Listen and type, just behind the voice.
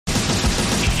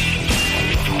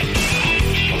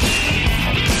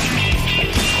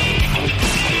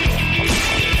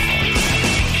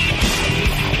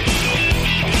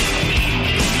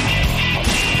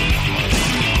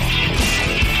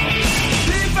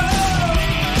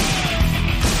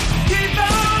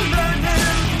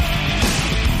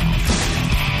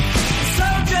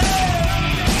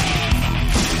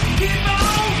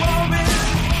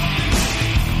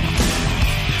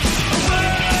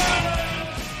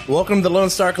Welcome to the Lone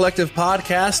Star Collective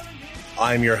podcast.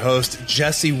 I'm your host,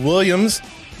 Jesse Williams.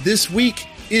 This week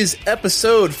is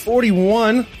episode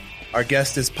 41. Our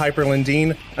guest is Piper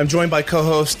Lindeen. I'm joined by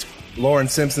co-host Lauren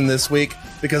Simpson this week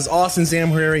because Austin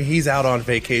Zamhari, he's out on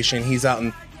vacation. He's out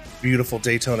in beautiful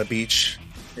Daytona Beach,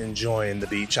 enjoying the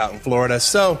beach out in Florida.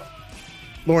 So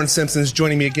Lauren Simpson is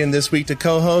joining me again this week to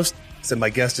co-host. So my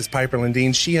guest is Piper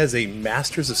Lindeen. She has a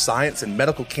Master's of Science in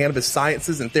Medical Cannabis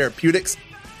Sciences and Therapeutics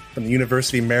from the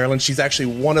University of Maryland. She's actually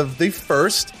one of the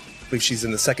first, I believe she's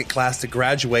in the second class to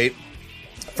graduate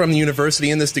from the university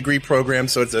in this degree program.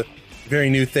 So it's a very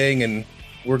new thing, and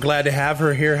we're glad to have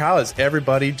her here. How is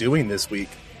everybody doing this week?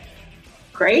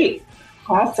 Great.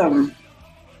 Awesome.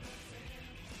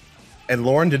 And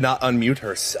Lauren did not unmute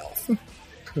herself.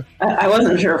 I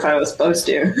wasn't sure if I was supposed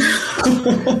to. So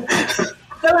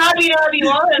happy to have you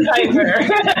on, Piper.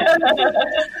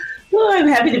 Well, I'm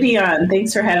happy to be on.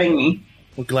 Thanks for having me.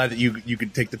 We're glad that you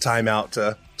could take the time out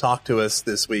to talk to us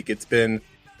this week.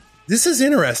 This is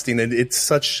interesting, and it's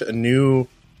such a new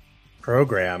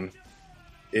program.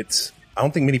 I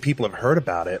don't think many people have heard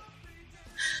about it.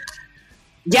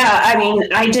 Yeah, I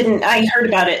mean, I heard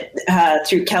about it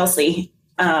through Kelsey,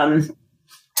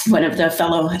 one of the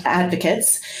fellow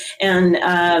advocates,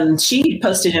 and she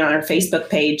posted it on her Facebook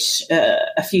page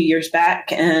a few years back,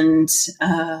 and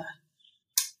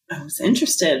I was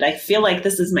interested. I feel like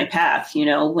this is my path. You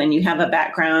know, when you have a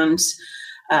background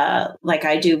like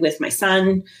I do with my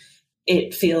son,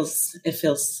 it feels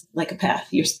like a path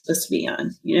you're supposed to be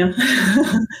on, you know?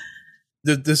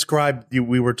 Describe,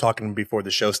 we were talking before the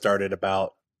show started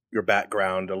about your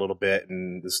background a little bit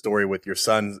and the story with your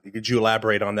son. Could you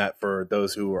elaborate on that for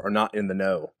those who are not in the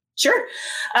know? Sure.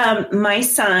 My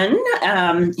son,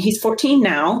 he's 14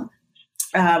 now.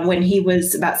 When he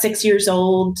was about 6 years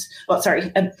old,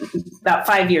 about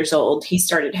 5 years old, he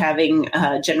started having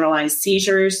generalized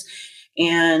seizures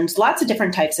and lots of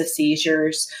different types of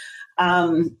seizures.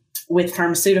 With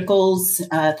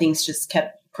pharmaceuticals, things just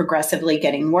kept progressively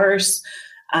getting worse.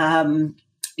 And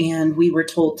we were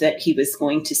told that he was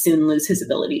going to soon lose his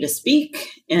ability to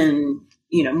speak, and,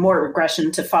 you know, more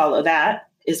regression to follow that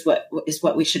is what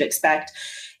we should expect.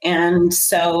 And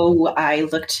so I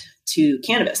looked to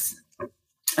cannabis.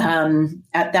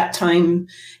 At that time,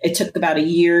 it took about a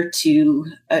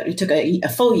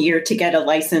full year to get a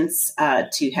license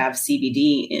to have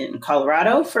CBD in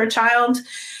Colorado for a child.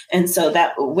 And so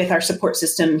that, with our support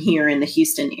system here in the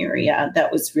Houston area,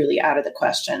 that was really out of the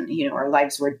question. You know, our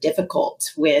lives were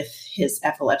difficult with his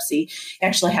epilepsy. He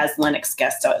actually has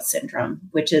Lennox-Gastaut syndrome,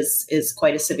 which is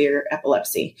quite a severe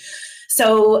epilepsy.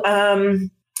 So,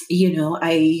 you know,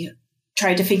 I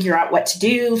tried to figure out what to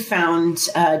do, found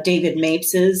David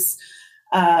Mapes's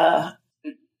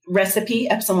recipe,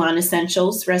 Epsilon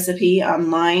Essentials recipe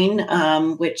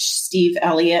online, which Steve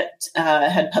Elliott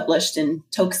had published in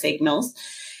Toke Signals,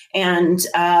 and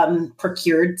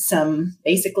procured some,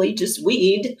 basically just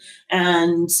weed,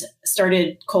 and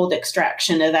started cold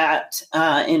extraction of that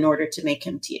in order to make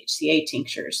him THCA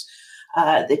tinctures.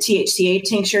 The THCA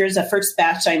tinctures, the first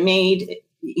batch I made,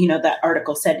 you know, that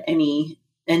article said any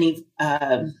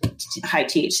high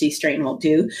THC strain will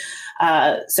do.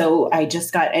 So I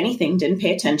just got anything, didn't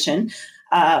pay attention.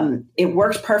 It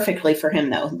worked perfectly for him,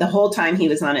 though. The whole time he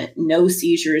was on it, no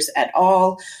seizures at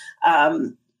all.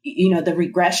 You know, the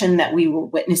regression that we were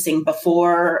witnessing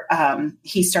before,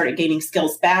 he started gaining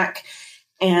skills back.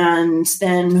 And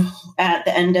then at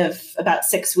the end of about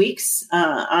 6 weeks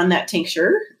on that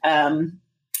tincture,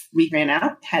 we ran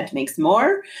out, had to make some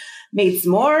more. Made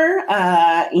some more,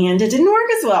 and it didn't work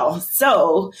as well.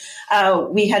 So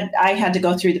I had to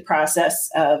go through the process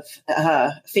of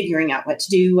figuring out what to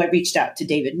do. I reached out to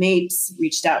David Mapes,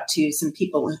 reached out to some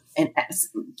people and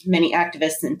many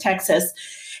activists in Texas,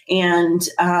 and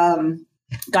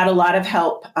got a lot of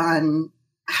help on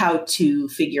how to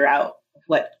figure out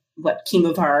what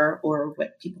chemovar, or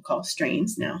what people call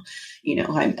strains now. You know,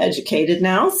 I'm educated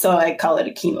now, so I call it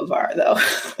a chemovar, though.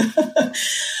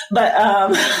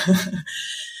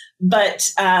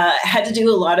 But had to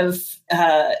do a lot of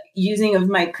using of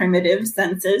my primitive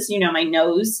senses, you know, my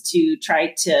nose, to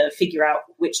try to figure out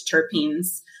which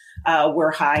terpenes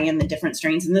were high in the different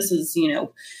strains. And this was, you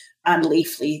know, on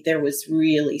Leafly, there was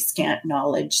really scant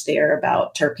knowledge there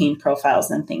about terpene profiles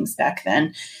and things back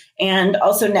then. And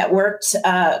also networked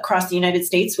across the United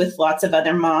States with lots of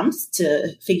other moms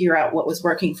to figure out what was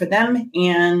working for them.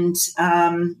 And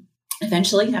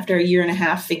eventually, after a year and a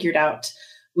half, figured out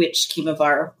which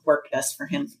chemovar worked best for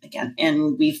him again.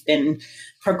 And we've been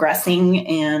progressing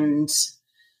and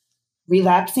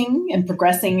relapsing and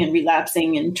progressing and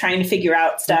relapsing and trying to figure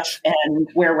out stuff. And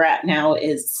where we're at now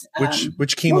is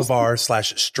which chemovar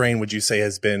 / strain would you say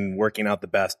has been working out the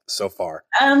best so far?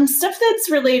 Stuff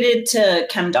that's related to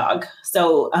ChemDog.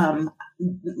 So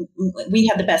we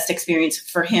had the best experience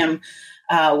for him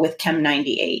with Chem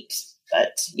 98.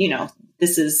 But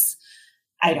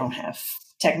I don't have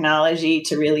technology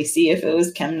to really see if it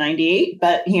was Chem 98.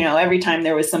 But every time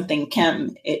there was something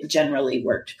Chem, it generally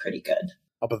worked pretty good.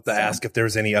 I was about to ask if there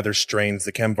was any other strains,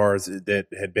 the ChemVars, that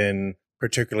had been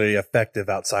particularly effective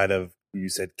outside of, you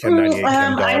said, Chem 98,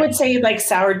 ChemDog. I would say like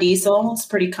sour diesel, it's a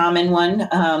pretty common one,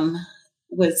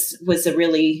 was a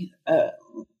really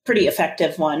pretty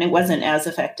effective one. It wasn't as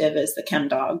effective as the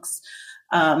ChemDogs.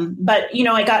 But,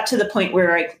 I got to the point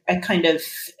where I kind of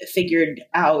figured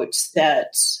out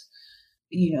that,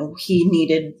 he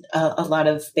needed a lot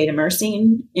of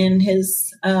beta-myrcene in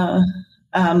his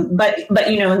but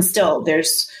and still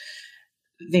there's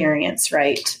variance,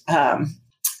 right?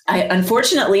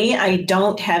 Unfortunately, I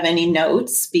don't have any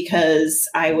notes because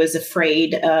I was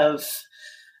afraid of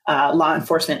law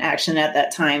enforcement action at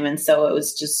that time. And so it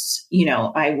was just,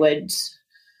 I would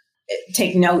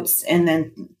take notes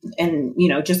and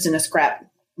just in a scrap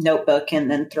notebook and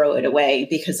then throw it away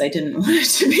because I didn't want it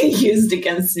to be used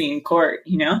against me in court,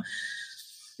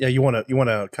 Yeah, you want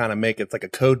to kind of make it like a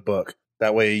code book.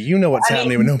 That way, what's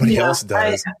happening when nobody else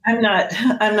does. I'm not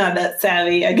that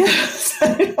savvy, I guess.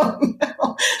 I don't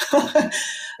know.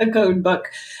 A code book,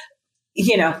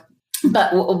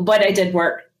 but I did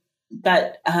work.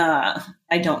 But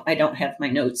I don't have my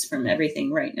notes from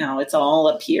everything right now. It's all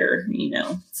up here,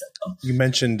 So. You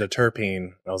mentioned a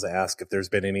terpene. I was asked if there's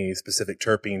been any specific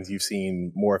terpenes you've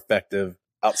seen more effective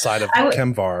outside of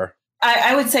ChemVar.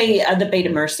 I would say the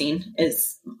beta-myrcene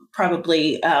is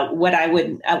probably what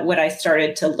I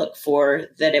started to look for,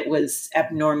 that it was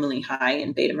abnormally high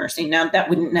in beta-myrcene. Now that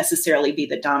wouldn't necessarily be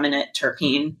the dominant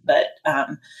terpene, but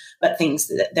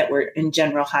things that were in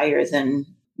general higher than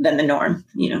the norm,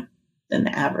 than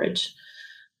the average.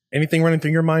 Anything running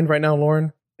through your mind right now,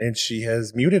 Lauren? And she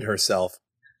has muted herself.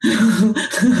 Why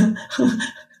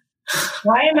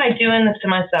am I doing this to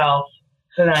myself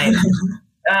tonight?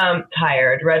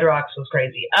 Tired. Red Rocks was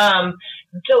crazy.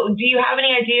 So do you have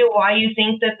any idea why you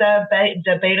think that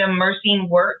the beta-myrcene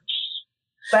works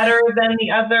better than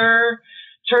the other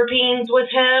terpenes with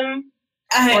him?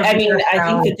 I think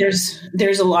that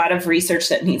there's a lot of research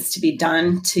that needs to be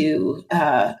done to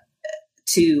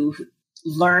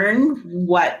learn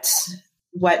what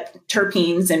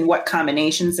terpenes and what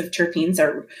combinations of terpenes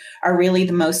are really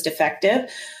the most effective.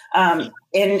 And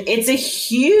it's a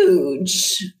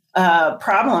huge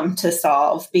problem to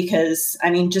solve because,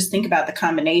 just think about the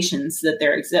combinations that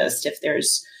there exist. If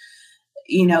there's,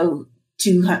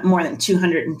 more than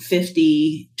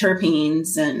 250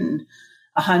 terpenes and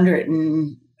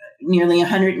nearly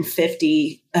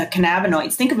 150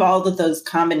 cannabinoids, think of all of those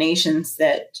combinations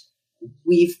that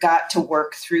we've got to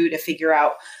work through to figure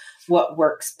out what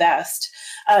works best.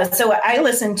 So I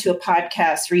listened to a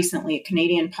podcast recently, a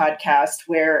Canadian podcast,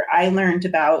 where I learned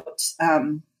about,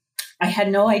 I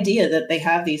had no idea that they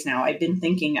have these now. I've been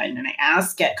thinking, and I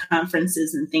ask at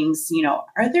conferences and things,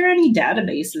 are there any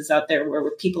databases out there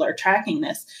where people are tracking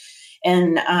this?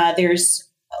 And there's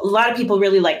a lot of people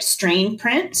really like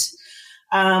StrainPrint.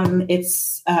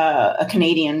 It's a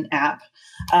Canadian app.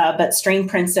 But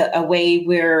StrainPrint's a way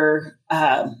where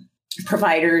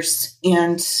providers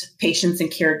and patients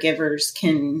and caregivers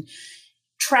can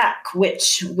track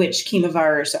which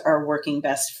chemovars are working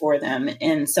best for them.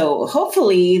 And so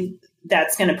hopefully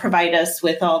that's going to provide us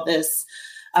with all this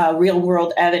real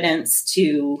world evidence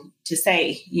to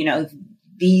say,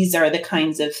 these are the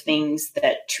kinds of things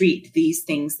that treat these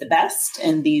things the best,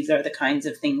 and these are the kinds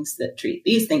of things that treat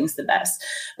these things the best.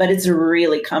 But it's a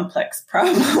really complex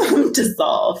problem to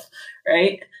solve,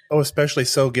 right? Oh, especially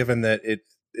so given that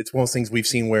it's one of those things we've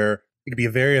seen where it could be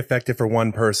very effective for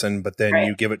one person, but then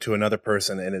you give it to another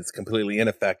person and it's completely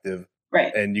ineffective.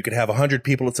 Right. And you could have 100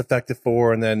 people it's effective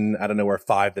for, and then I don't know,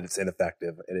 5 that it's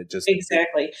ineffective. And it just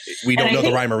exactly. We don't know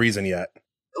the rhyme or reason yet.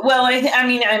 Well, I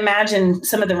imagine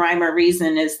some of the rhyme or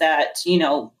reason is that,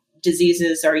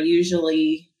 diseases are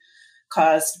usually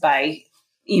caused by,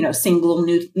 single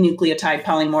nucleotide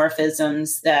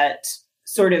polymorphisms that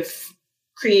sort of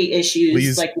create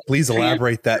issues. Please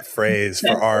elaborate that phrase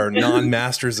for our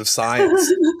non-masters of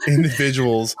science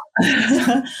individuals.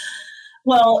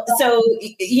 Well, so,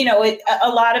 a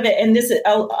lot of it, and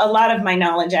a lot of my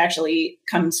knowledge actually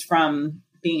comes from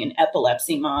being an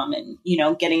epilepsy mom and,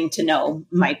 getting to know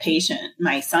my patient,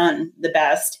 my son, the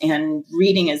best, and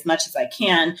reading as much as I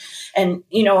can. And,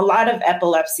 a lot of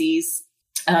epilepsies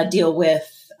deal with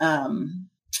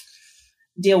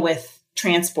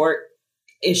transport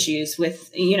issues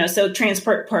with, so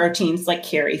transport proteins like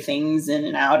carry things in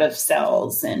and out of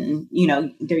cells, and,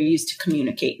 they're used to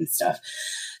communicate and stuff.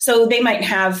 So they might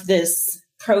have this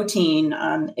protein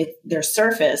on their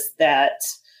surface that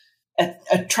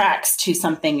attracts to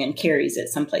something and carries it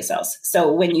someplace else.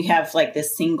 So when you have like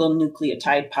this single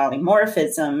nucleotide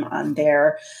polymorphism on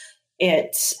there,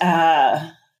 it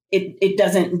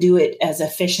doesn't do it as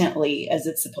efficiently as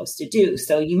it's supposed to do.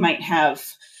 So you might have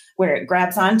where it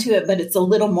grabs onto it, but it's a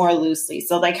little more loosely.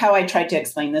 So like how I tried to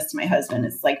explain this to my husband,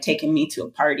 it's like taking me to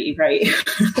a party, right?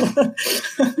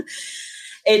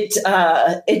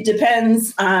 It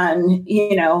depends on,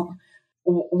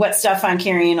 what stuff I'm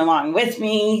carrying along with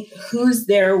me, who's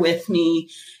there with me,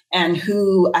 and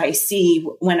who I see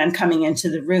when I'm coming into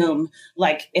the room,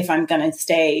 like if I'm going to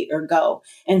stay or go.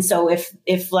 And so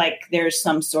if like there's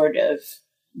some sort of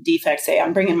defect, say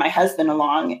I'm bringing my husband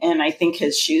along and I think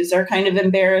his shoes are kind of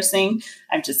embarrassing.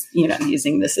 I'm just,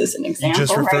 using this as an example. You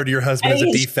just refer to your husband as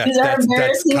a defect. That's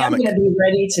comic. I'm going to be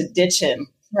ready to ditch him,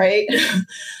 right?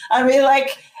 I'll be like,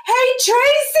 hey,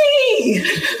 Tracy,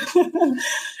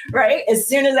 right? As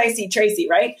soon as I see Tracy,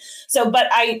 right? So,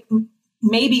 but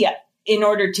maybe in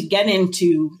order to get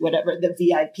into whatever the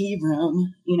VIP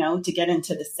room, to get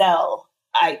into the cell,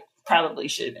 I probably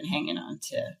should have been hanging on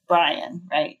to Brian,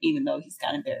 right? Even though he's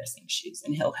got embarrassing shoes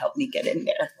and he'll help me get in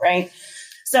there, right?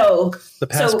 So the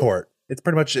passport, it's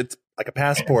like a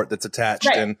passport that's attached,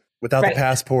 right. And without the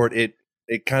passport, it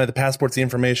kind of, the passport's the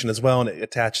information as well, and it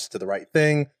attaches to the right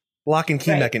thing. Lock and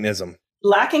key mechanism.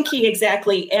 Lock and key,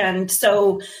 exactly. And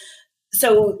so,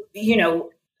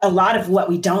 a lot of what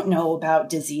we don't know about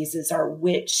diseases are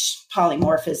which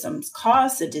polymorphisms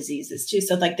cause the diseases too.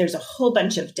 So like there's a whole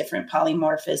bunch of different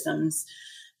polymorphisms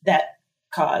that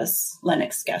cause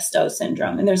Lennox-Gastaut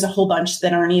syndrome. And there's a whole bunch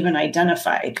that aren't even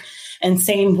identified. And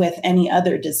same with any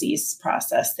other disease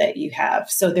process that you have.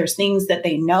 So there's things that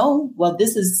they know, well,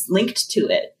 this is linked to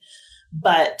it,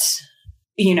 but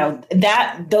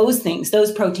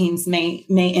those proteins may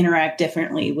interact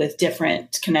differently with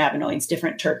different cannabinoids,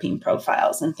 different terpene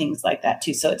profiles and things like that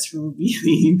too. So it's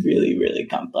really, really, really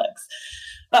complex,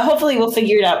 but hopefully we'll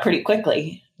figure it out pretty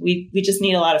quickly. We just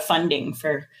need a lot of funding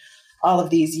for all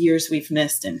of these years we've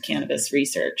missed in cannabis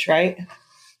research, right?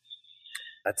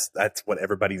 That's what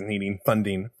everybody's needing,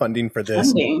 funding for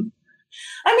this.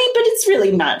 But it's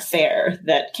really not fair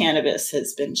that cannabis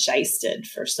has been shysted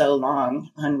for so long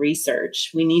on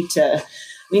research. We need to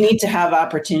have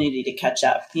opportunity to catch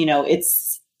up.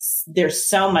 There's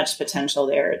so much potential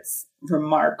there. It's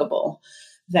remarkable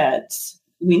that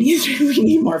we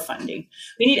need more funding.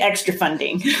 We need extra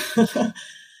funding.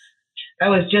 I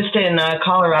was just in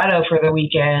Colorado for the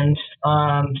weekend,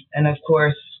 and of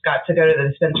course got to go to the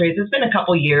dispensaries. It's been a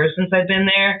couple years since I've been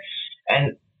there,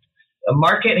 and the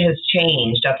market has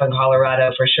changed up in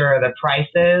Colorado for sure. The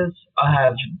prices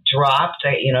have dropped.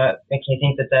 It makes me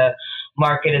think that the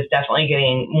market is definitely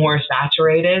getting more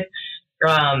saturated.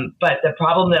 But the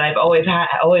problem that I've always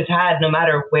had, no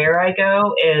matter where I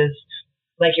go, is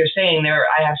like you're saying,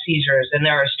 I have seizures, and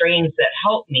there are strains that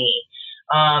help me,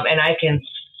 and I can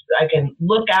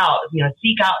look out,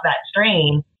 seek out that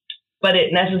strain, but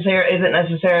it isn't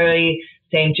necessarily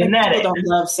same genetic. People don't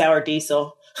love sour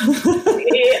diesel.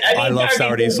 I love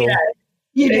sour diesel.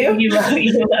 You do? You love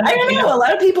I don't know. A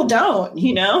lot of people don't,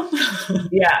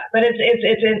 Yeah, but it's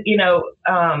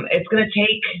going to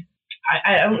take,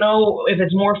 I don't know if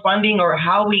it's more funding or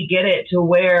how we get it to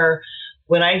where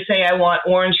when I say I want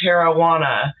orange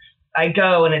marijuana, I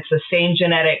go and it's the same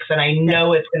genetics and I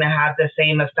know it's going to have the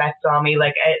same effect on me.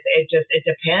 Like it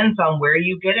depends on where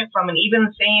you get it from. And even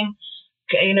the same,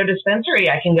 dispensary,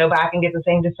 I can go back and get the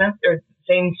same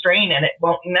strain and it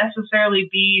won't necessarily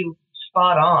be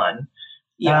spot on.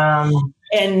 Yeah.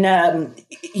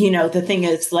 The thing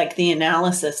is, like, the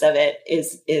analysis of it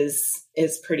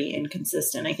is pretty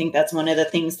inconsistent. I think that's one of the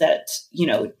things that,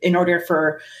 in order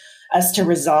for us to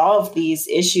resolve these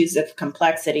issues of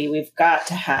complexity, we've got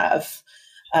to have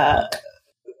a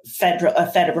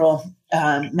federal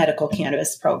medical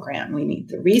cannabis program. We need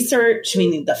the research, we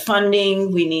need the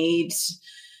funding, we need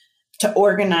to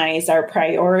organize our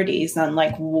priorities on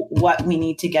what we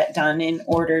need to get done in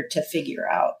order to figure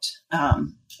out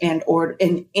in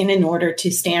order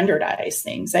to standardize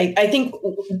things. I think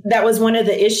that was one of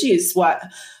the issues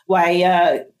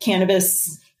why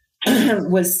cannabis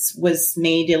was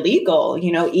made illegal,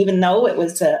 even though it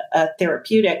was a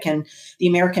therapeutic, and the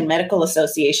American Medical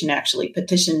Association actually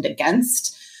petitioned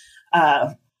against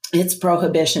its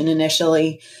prohibition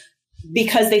initially,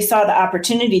 because they saw the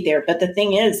opportunity there. But the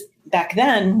thing is, back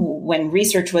then, when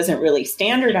research wasn't really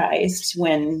standardized,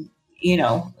 when,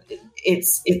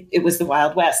 it was the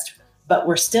Wild West, but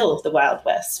we're still the Wild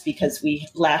West because we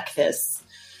lack this,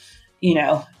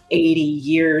 80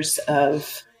 years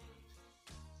of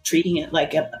treating it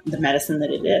like the medicine that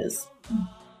it is.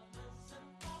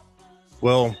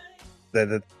 Well,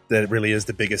 that really is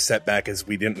the biggest setback, is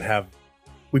we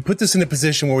put this in a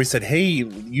position where we said, hey,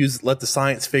 let the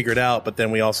science figure it out. But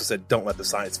then we also said, don't let the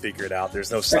science figure it out.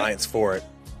 There's no science for it.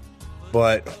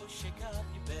 But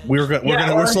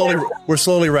we're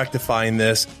slowly rectifying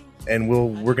this, and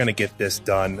we're going to get this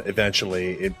done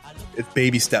eventually. It's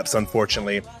baby steps,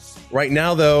 unfortunately. Right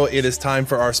now, though, it is time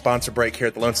for our sponsor break here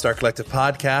at the Lone Star Collective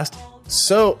Podcast.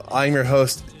 So I'm your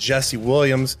host, Jesse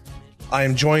Williams. I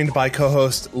am joined by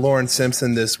co-host Lauren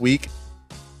Simpson this week.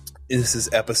 This is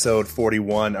episode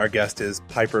 41. Our guest is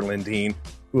Piper Lindeen.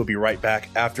 We will be right back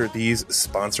after these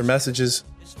sponsor messages.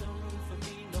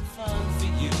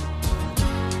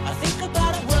 I think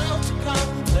about a world to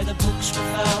come where the books were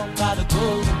found by the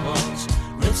golden ones,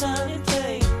 written in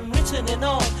flame, written in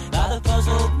all, by the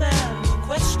puzzled man who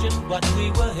questioned what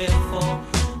we were here for.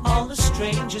 All the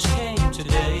strangers came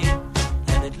today,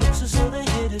 and it looks as though they're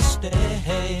here to stay.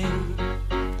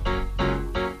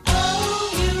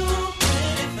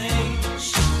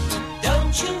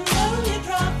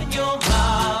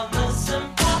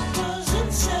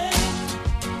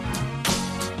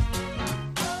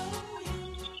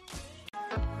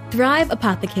 Thrive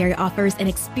Apothecary offers an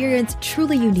experience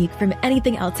truly unique from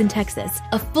anything else in Texas.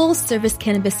 A full-service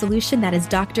cannabis solution that is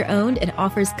doctor-owned and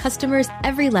offers customers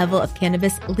every level of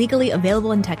cannabis legally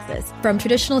available in Texas. From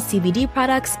traditional CBD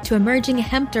products to emerging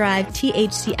hemp-derived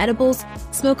THC edibles,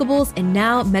 smokables, and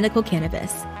now medical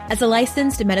cannabis. As a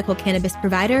licensed medical cannabis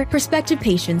provider, prospective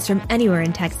patients from anywhere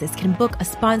in Texas can book a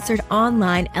sponsored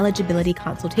online eligibility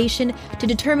consultation to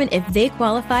determine if they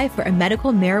qualify for a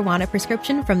medical marijuana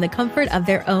prescription from the comfort of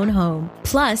their own home.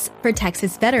 Plus, for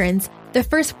Texas veterans, the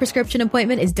first prescription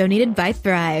appointment is donated by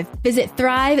Thrive. Visit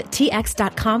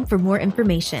thrivetx.com for more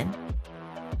information.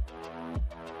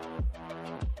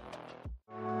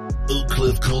 Oak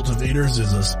Cliff Cultivators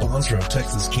is a sponsor of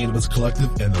Texas Cannabis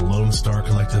Collective and the Lone Star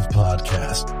Collective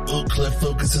podcast. Oak Cliff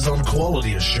focuses on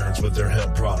quality assurance with their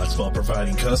hemp products while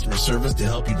providing customer service to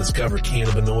help you discover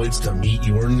cannabinoids to meet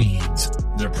your needs.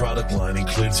 Their product line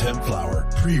includes hemp flower,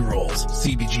 pre-rolls,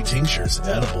 CBG tinctures,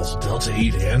 edibles, Delta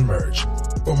 8, and merch.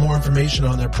 For more information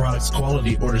on their products'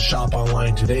 quality or to shop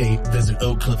online today, visit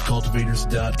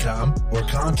oakcliffcultivators.com or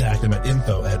contact them at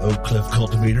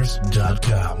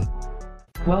info@oakcliffcultivators.com.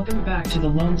 Welcome back to the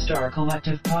Lone Star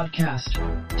Collective Podcast,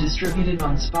 distributed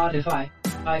on Spotify,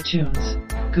 iTunes,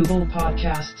 Google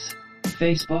Podcasts,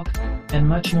 Facebook, and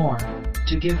much more,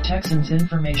 to give Texans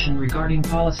information regarding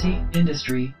policy,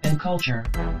 industry, and culture.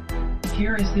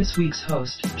 Here is this week's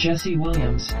host, Jesse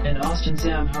Williams and Austin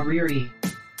Zamhariri.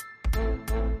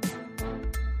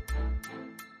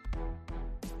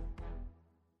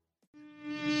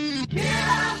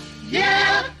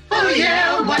 Yeah, oh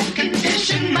yeah, what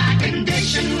condition my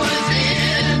condition was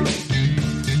in.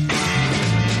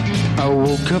 I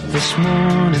woke up this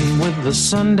morning with the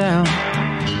sun down,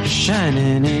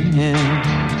 shining in.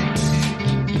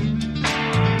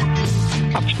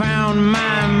 I found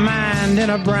my mind in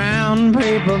a brown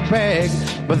paper bag,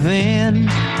 but then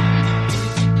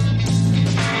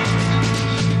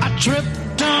I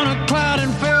tripped on a cloud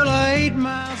and fell 8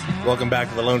 miles. Welcome back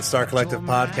to the Lone Star Collective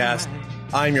Podcast.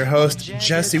 I'm your host,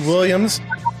 Jesse Williams.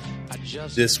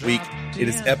 This week, it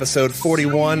is episode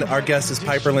 41. Our guest is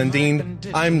Piper Lindeen.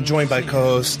 I'm joined by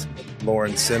co-host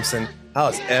Lauren Simpson.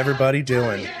 How's everybody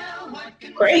doing?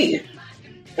 Great.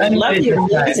 I love your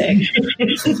music.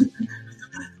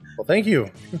 Well, thank you.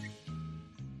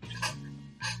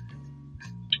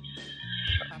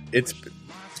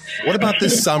 What about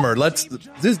this summer? This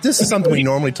is something we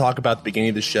normally talk about at the beginning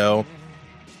of the show.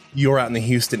 You're out in the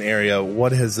Houston area.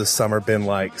 What has the summer been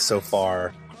like so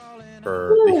far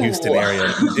for the Houston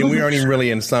area? And we aren't even really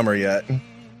in summer yet.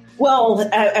 Well,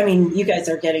 I mean, you guys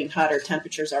are getting hotter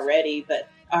temperatures already, but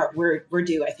we're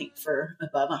due, I think, for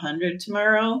above 100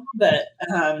 tomorrow. But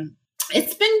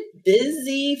it's been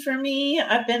busy for me.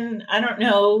 I don't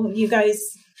know, you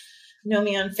guys know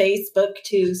me on Facebook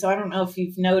too, so I don't know if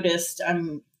you've noticed,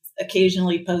 I'm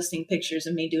occasionally posting pictures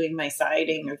of me doing my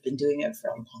siding. I've been doing it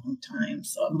for a long time.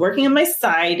 So I'm working on my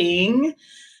siding,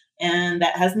 and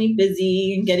that has me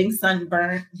busy and getting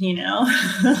sunburnt,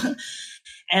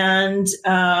 and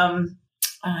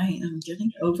I am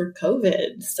getting over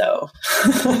COVID. So,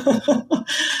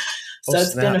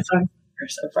 it's been a fun year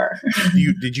so far.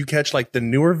 Did you catch like the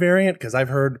newer variant? Because I've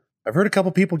heard I've heard a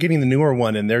couple people getting the newer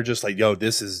one, and they're just like, "Yo,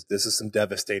 this is some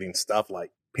devastating stuff.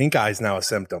 Like pink eye is now a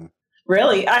symptom."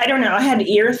 Really? I don't know. I had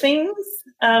ear things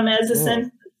as a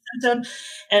symptom,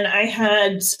 and I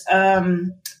had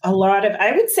a lot of,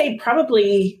 I would say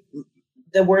probably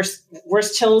the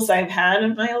worst chills I've had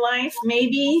in my life,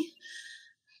 maybe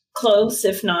close,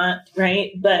 if not,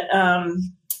 right? But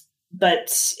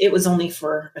it was only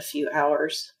for a few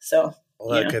hours. So,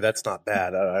 well, okay, that's not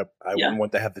bad. I wouldn't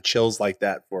want to have the chills like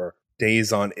that for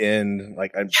days on end.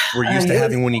 Like we're used to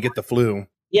having when you get the flu.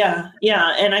 Yeah.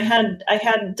 And I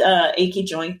had achy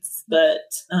joints,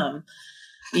 but,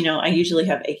 I usually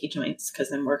have achy joints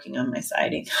because I'm working on my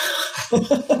siding.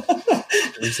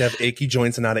 At least have achy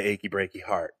joints and not an achy, breaky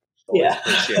heart. Always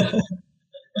appreciate it.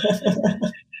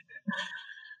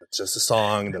 It's just a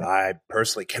song that I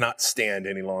personally cannot stand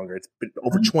any longer. It's been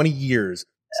over 20 years.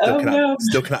 Still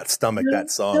cannot stomach that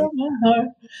song.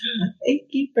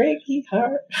 Achy, breaky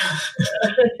heart.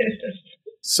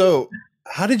 So,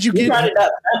 how did you get? Brought it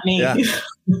up, not me. Yeah.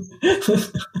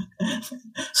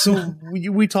 So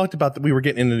we talked about that. We were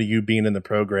getting into you being in the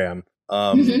program,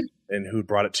 and who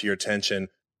brought it to your attention. I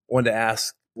wanted to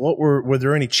ask, were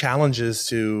there any challenges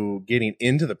to getting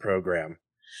into the program?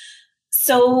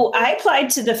 So I applied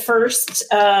to the first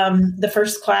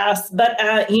class, but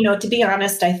to be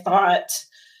honest, I thought,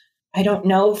 I don't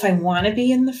know if I want to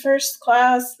be in the first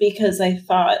class because I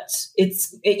thought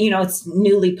it's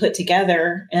newly put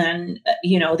together, and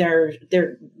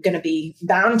they're going to be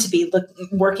bound to be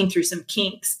working through some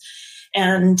kinks,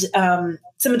 and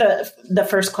some of the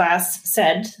first class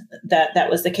said that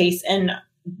was the case, and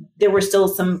there were still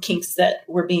some kinks that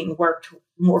were being worked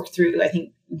through, I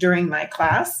think, during my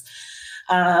class.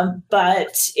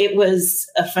 But it was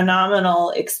a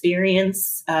phenomenal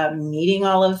experience, meeting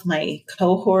all of my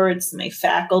cohorts, my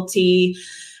faculty,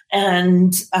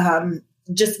 and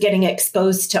just getting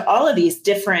exposed to all of these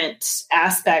different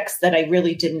aspects that I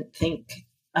really didn't think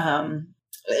about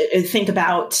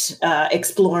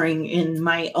exploring in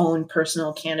my own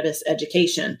personal cannabis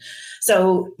education.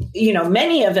 So,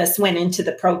 many of us went into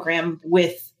the program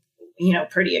with,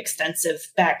 pretty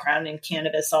extensive background in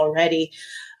cannabis already.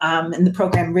 And the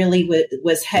program really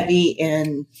was heavy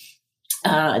in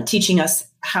teaching us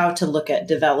how to look at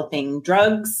developing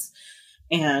drugs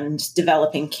and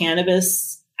developing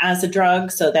cannabis as a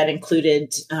drug. So that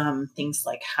included things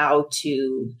like how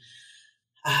to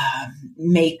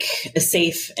make a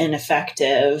safe and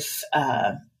effective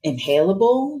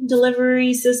inhalable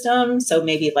delivery system. So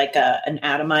maybe like an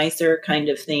atomizer kind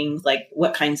of thing, like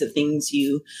what kinds of things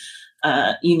you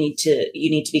need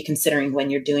to be considering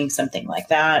when you're doing something like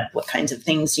that. What kinds of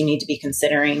things you need to be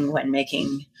considering when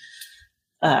making.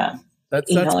 That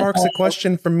sparks a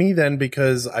question for me then,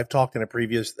 because I've talked in a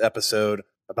previous episode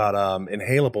about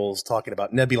inhalables, talking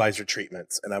about nebulizer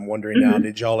treatments, and I'm wondering now,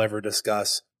 did y'all ever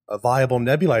discuss a viable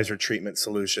nebulizer treatment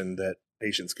solution that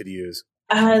patients could use?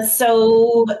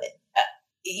 So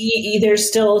there's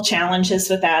still challenges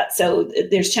with that. So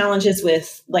there's challenges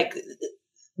with like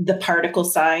the particle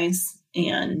size,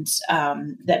 and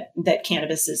that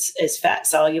cannabis is fat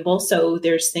soluble. So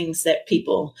there's things that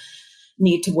people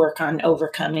need to work on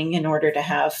overcoming in order to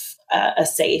have a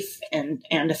safe and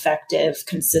effective,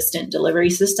 consistent delivery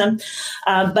system.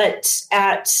 But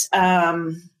at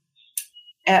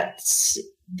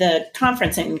the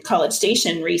conference in College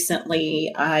Station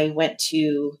recently, I went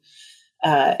to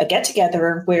a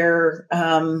get-together where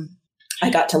I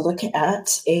got to look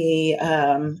at a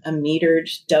metered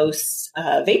dose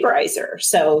vaporizer.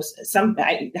 So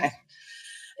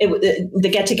the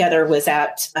get together was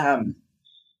at I'm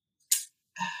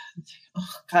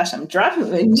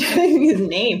dropping his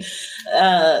name.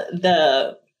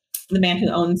 The man who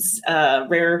owns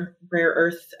Rare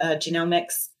Earth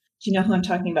Genomics. Do you know who I'm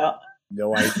talking about?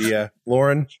 No idea,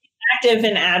 Lauren. Active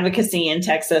in advocacy in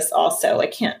Texas. Also, I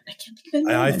can't think of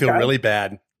it. I feel really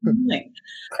bad.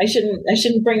 I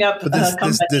shouldn't bring up this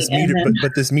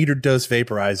metered dose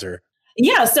vaporizer.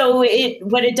 Yeah, so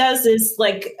what it does is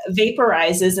like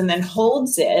vaporizes and then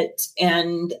holds it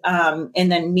and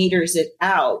then meters it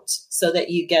out so that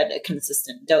you get a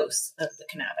consistent dose of the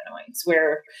cannabinoids.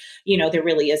 Where there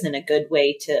really isn't a good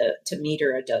way to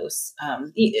meter a dose.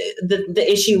 The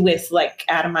issue with like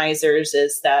atomizers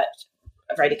is that,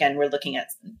 right, again, we're looking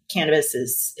at cannabis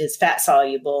is fat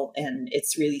soluble and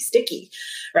it's really sticky,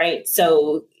 right?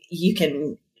 So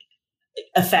it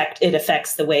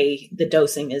affects the way the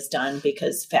dosing is done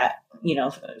because fat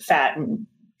and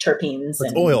terpenes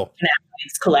and oil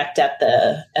cannabinoids collect at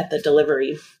the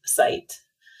delivery site.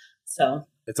 So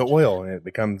it's an oil and it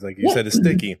becomes, like you said, it's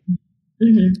sticky.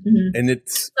 Mm-hmm. And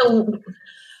it's so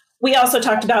we also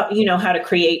talked about, how to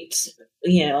create,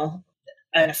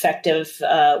 an effective,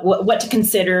 what to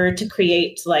consider to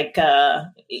create like,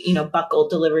 buccal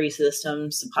delivery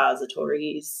systems,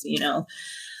 suppositories,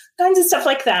 kinds of stuff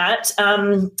like that.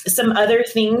 Some other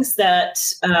things that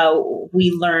we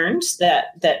learned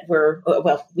that were,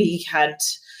 we had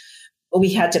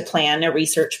to plan a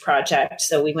research project.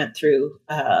 So we went through,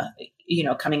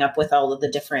 coming up with all of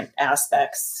the different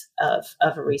aspects of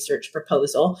a research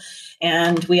proposal.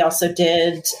 And we also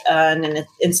did an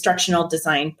instructional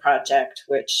design project,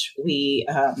 which we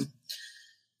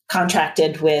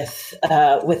contracted with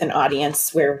an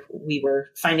audience where we were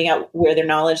finding out where their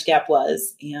knowledge gap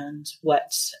was and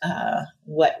what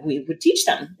we would teach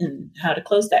them and how to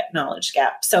close that knowledge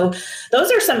gap. So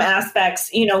those are some aspects.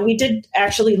 We did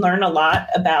actually learn a lot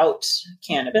about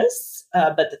cannabis.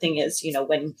 But the thing is,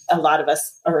 when a lot of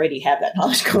us already have that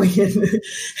knowledge going in,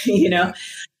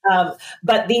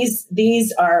 but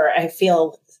these are, I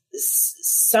feel,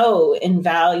 so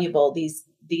invaluable. These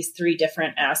three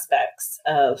different aspects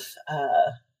of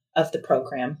the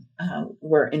program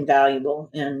were invaluable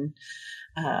in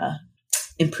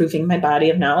improving my body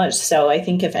of knowledge. So I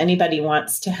think if anybody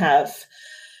wants to have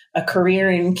a career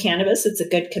in cannabis, it's a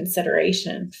good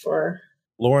consideration for.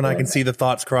 Lauren, I can see the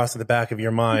thoughts cross at the back of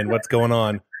your mind. What's going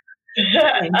on? Did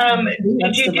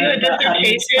you do a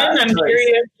dissertation? I'm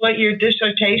curious what your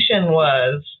dissertation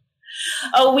was.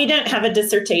 Oh, we didn't have a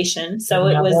dissertation. So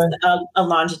it was a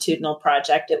longitudinal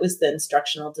project. It was the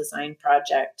instructional design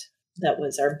project. That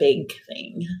was our big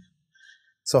thing.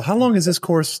 So how long is this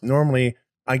course normally?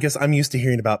 I guess I'm used to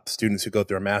hearing about students who go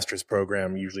through a master's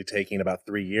program, usually taking about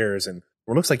 3 years. And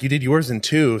it looks like you did yours in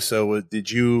 2. So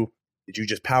did you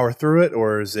just power through it,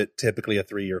 or is it typically a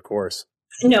 3-year course?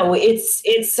 No, it's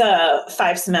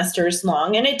 5 semesters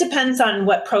long, and it depends on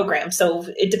what program. So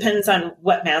it depends on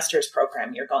what master's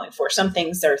program you're going for. Some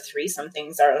things are 3, some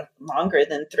things are longer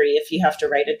than 3. If you have to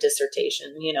write a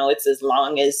dissertation, it's as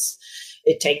long as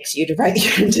it takes you to write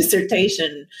your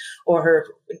dissertation or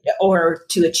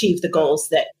to achieve the goals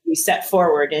that you set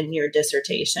forward in your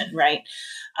dissertation, right?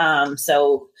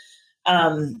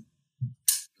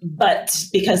 But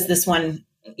because this one,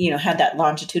 had that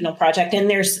longitudinal project, and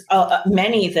there's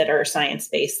many that are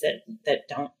science-based that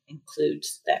don't include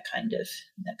that kind of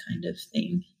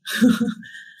thing.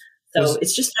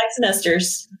 It's just 5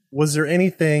 semesters. Was there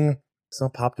anything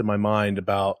that popped in my mind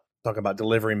about talking about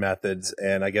delivery methods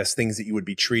and I guess things that you would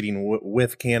be treating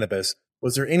with cannabis?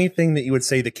 Was there anything that you would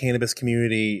say the cannabis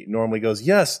community normally goes,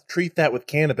 yes, treat that with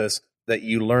cannabis, that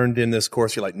you learned in this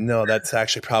course? You're like, no, that's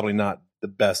actually probably not the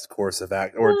best course of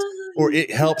action, or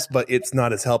it helps, but it's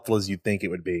not as helpful as you'd think it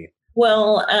would be.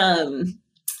 Well,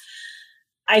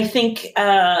 I think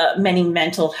many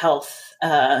mental health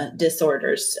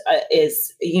disorders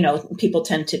people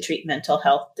tend to treat mental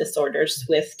health disorders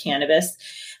with cannabis,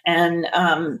 and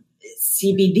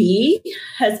CBD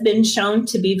has been shown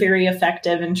to be very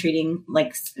effective in treating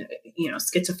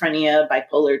schizophrenia,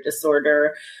 bipolar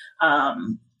disorder,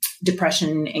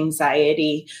 depression,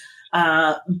 anxiety.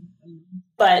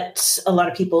 But a lot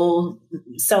of people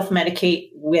self-medicate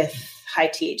with high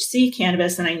THC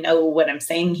cannabis. And I know what I'm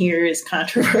saying here is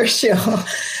controversial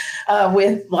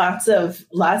with lots of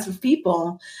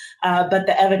people. But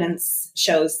the evidence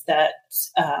shows that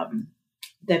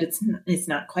it's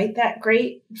not quite that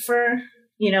great for,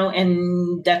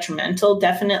 and detrimental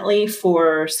definitely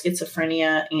for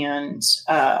schizophrenia and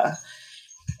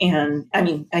I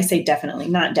mean, I say definitely,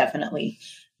 not definitely.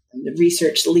 The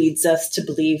research leads us to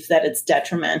believe that it's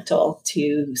detrimental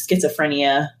to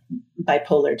schizophrenia,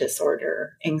 bipolar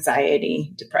disorder,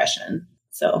 anxiety, depression.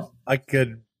 So I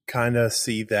could kind of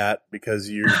see that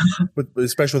because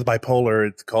especially with bipolar,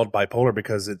 it's called bipolar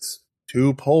because it's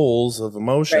 2 poles of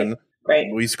emotion. Right.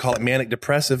 We used to call it manic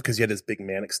depressive because you had this big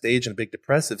manic stage and a big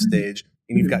depressive stage.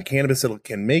 And you've got cannabis that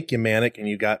can make you manic, and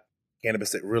you've got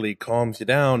cannabis that really calms you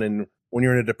down. And when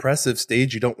you're in a depressive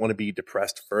stage, you don't want to be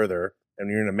depressed further. And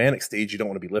when you're in a manic stage, you don't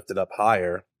want to be lifted up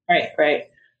higher. Right.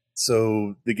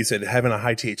 So, like you said, having a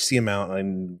high THC amount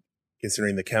and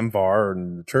considering the ChemVar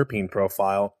and the terpene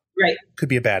profile, could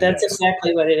be a bad That's mix.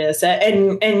 Exactly what it is.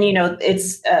 And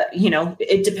it's,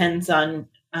 it depends on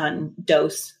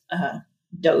dose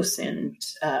and,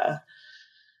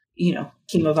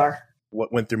 ChemVar.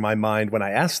 What went through my mind when I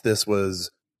asked this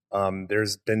was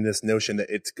there's been this notion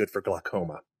that it's good for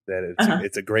glaucoma, that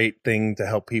it's a great thing to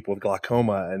help people with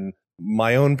glaucoma. And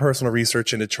my own personal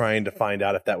research into trying to find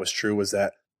out if that was true was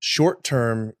that short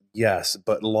term, yes,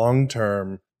 but long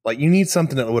term, like you need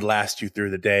something that would last you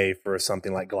through the day for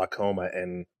something like glaucoma,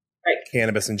 and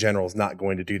cannabis in general is not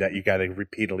going to do that. You got to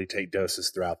repeatedly take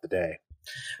doses throughout the day.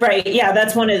 Right. Yeah,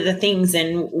 that's one of the things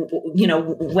in,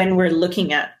 when we're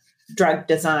looking at drug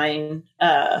design,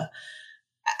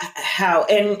 how,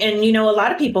 and a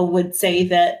lot of people would say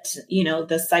that,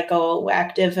 the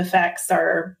psychoactive effects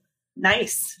are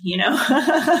nice,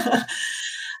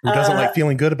 Who doesn't like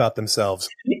feeling good about themselves?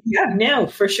 Yeah, no,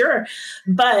 for sure.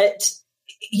 But,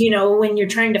 when you're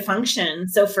trying to function,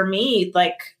 so for me,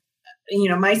 like,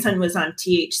 my son was on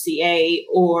THCA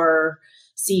or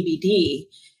CBD,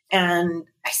 and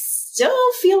I still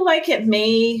feel like it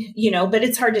may, but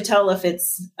it's hard to tell if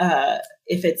it's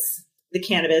the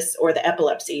cannabis or the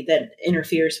epilepsy that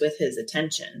interferes with his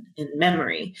attention and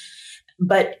memory.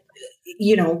 But,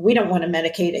 we don't want to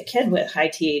medicate a kid with high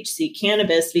THC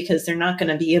cannabis because they're not going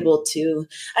to be able to,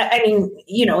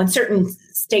 in certain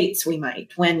states we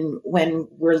might, when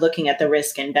we're looking at the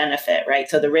risk and benefit, right?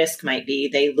 So the risk might be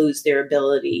they lose their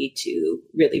ability to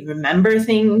really remember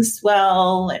things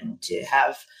well and to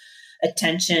have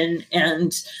attention,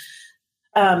 and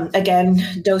again,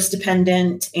 dose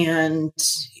dependent, and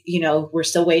we're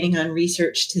still waiting on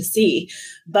research to see.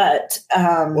 But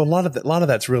well, a lot of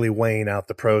that's really weighing out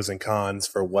the pros and cons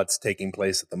for what's taking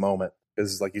place at the moment.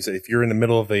 Because, like you said, if you're in the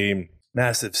middle of a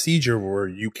massive seizure where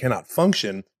you cannot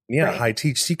function, right. High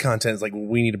THC content is like, well,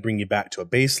 we need to bring you back to a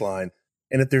baseline.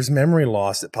 And if there's memory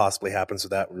loss that possibly happens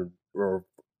with that, or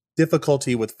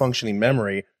difficulty with functioning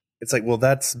memory, it's like, well,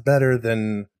 that's better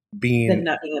than not being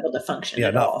able to function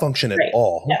at all. Not function at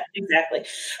all. Yeah, exactly.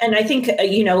 And I think,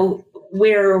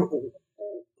 where,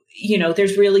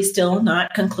 there's really still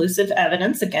not conclusive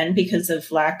evidence, again, because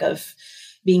of lack of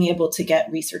being able to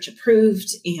get research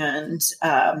approved and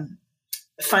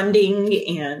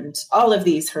funding and all of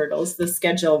these hurdles, the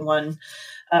Schedule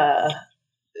I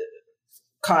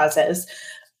causes.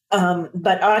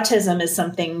 But autism is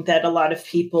something that a lot of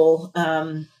people,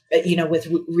 with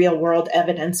real world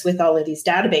evidence, with all of these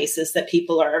databases that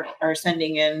people are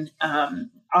sending in,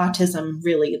 autism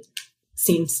really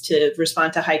seems to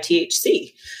respond to high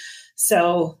THC.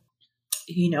 So,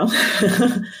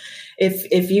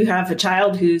 if you have a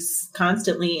child who's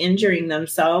constantly injuring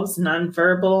themselves,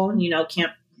 nonverbal,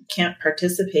 can't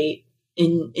participate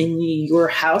in your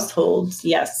households,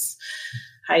 yes,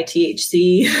 high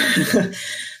THC,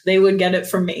 they would get it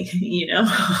from me,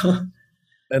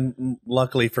 And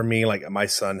luckily for me, like, my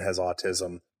son has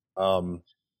autism.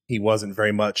 He wasn't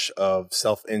very much of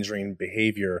self-injuring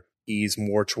behavior. He's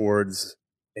more towards,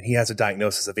 and he has a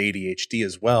diagnosis of ADHD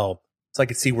as well. So I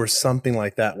could see where something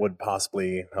like that would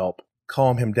possibly help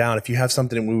calm him down. If you have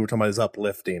something we were talking about is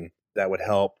uplifting, that would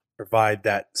help provide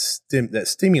that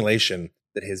stimulation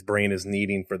that his brain is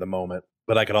needing for the moment.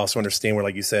 But I could also understand where,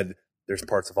 like you said, there's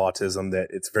parts of autism that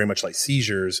it's very much like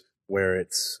seizures, where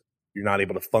you're not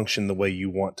able to function the way you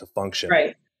want to function.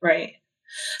 Right.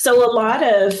 So a lot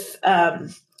of,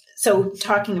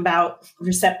 talking about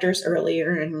receptors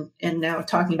earlier and now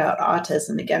talking about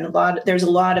autism again, there's a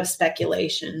lot of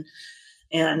speculation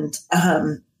and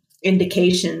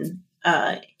indication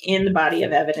in the body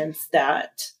of evidence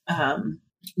that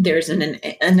there's an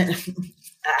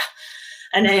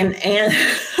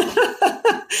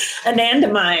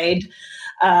anandamide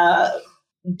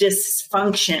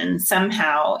dysfunction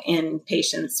somehow in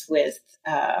patients with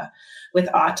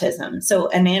autism. So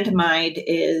anandamide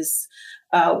is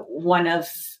one of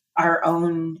our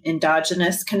own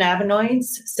endogenous cannabinoids.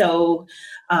 So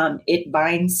it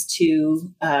binds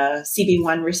to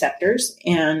CB1 receptors,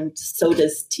 and so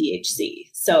does THC.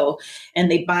 So,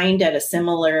 and they bind at a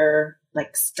similar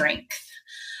strength.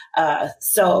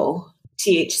 So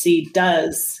THC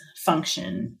does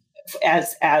function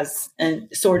as and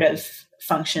sort of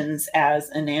functions as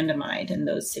anandamide in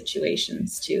those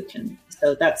situations too.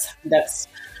 So that's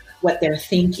what they're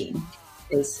thinking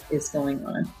is going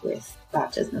on with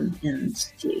autism and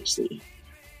THC.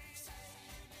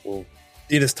 Well,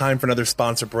 it is time for another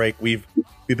sponsor break. We've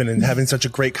been having such a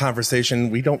great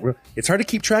conversation. It's hard to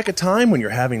keep track of time when you're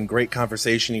having great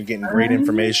conversation, you're getting great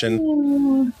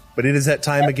information. But it is that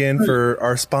time again for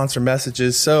our sponsor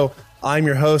messages. So I'm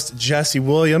your host, Jesse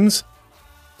Williams.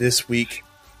 This week,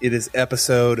 it is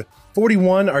episode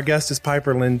 41. Our guest is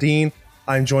Piper Lindeen.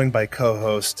 I'm joined by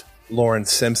co-host Lauren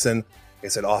Simpson. Like I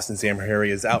said, Austin Zamhari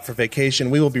is out for vacation.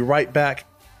 We will be right back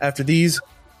after these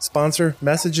sponsor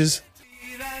messages.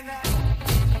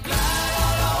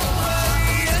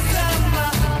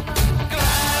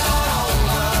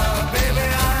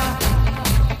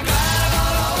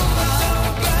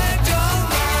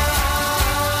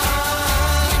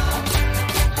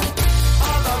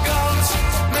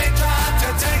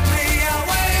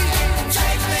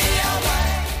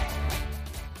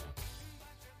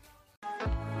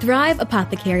 Thrive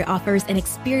Apothecary offers an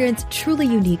experience truly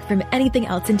unique from anything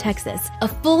else in Texas. A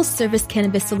full-service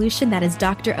cannabis solution that is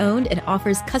doctor-owned and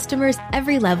offers customers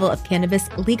every level of cannabis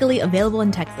legally available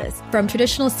in Texas. From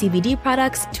traditional CBD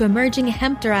products to emerging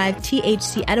hemp-derived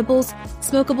THC edibles,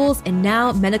 smokables, and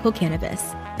now medical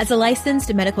cannabis. As a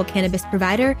licensed medical cannabis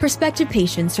provider, prospective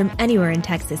patients from anywhere in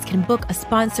Texas can book a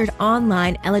sponsored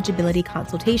online eligibility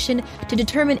consultation to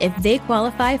determine if they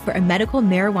qualify for a medical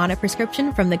marijuana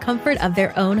prescription from the comfort of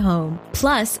their own home.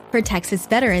 Plus, for Texas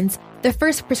veterans, the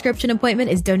first prescription appointment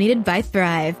is donated by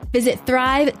Thrive. Visit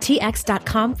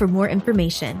thrivetx.com for more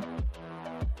information.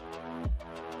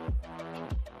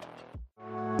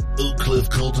 Oak Cliff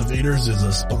Cultivators is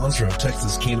a sponsor of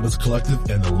Texas Cannabis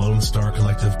Collective and the Lone Star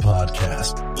Collective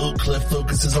podcast. Oak Cliff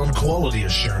focuses on quality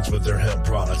assurance with their hemp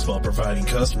products while providing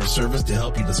customer service to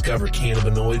help you discover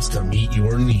cannabinoids to meet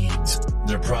your needs.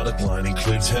 Their product line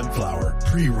includes hemp flower,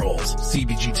 pre-rolls,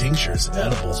 CBG tinctures,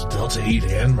 edibles, Delta-8,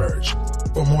 and merch.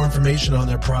 For more information on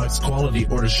their products' quality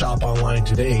or to shop online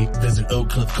today, visit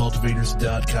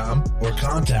oakcliffcultivators.com or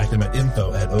contact them at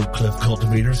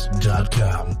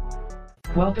info@oakcliffcultivators.com.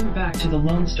 Welcome back to the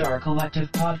Lone Star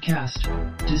Collective podcast,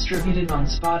 distributed on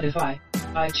Spotify,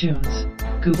 iTunes,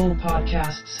 Google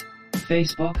Podcasts,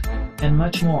 Facebook, and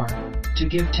much more, to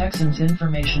give Texans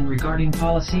information regarding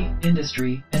policy,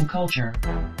 industry, and culture.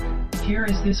 Here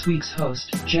is this week's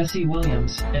host, Jesse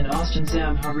Williams and Austin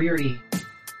Zamhariri.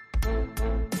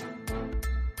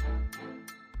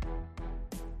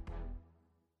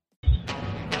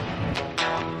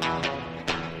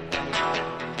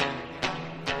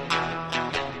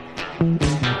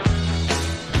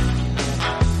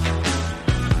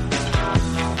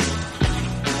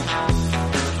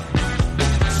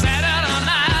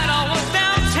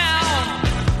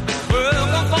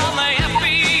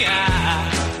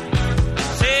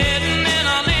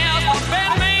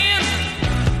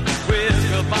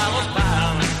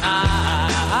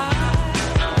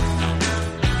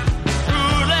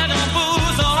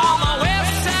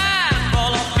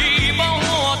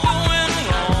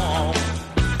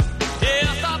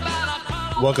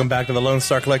 Welcome back to the Lone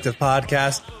Star Collective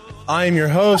podcast. I am your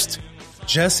host,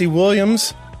 Jesse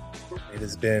Williams. It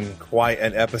has been quite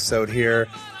an episode here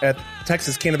at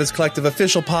Texas Cannabis Collective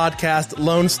official podcast,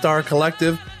 Lone Star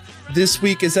Collective. This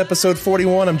week is episode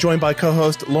 41. I'm joined by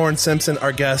co-host Lauren Simpson,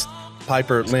 our guest,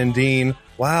 Piper Lindeen.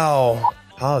 Wow.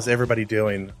 How's everybody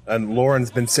doing? And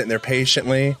Lauren's been sitting there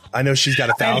patiently. I know she's got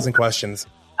 1,000 questions.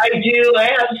 I do. I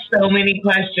have so many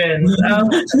questions. Can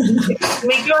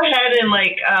we go ahead and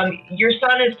your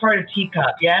son is part of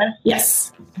Teacup, yes?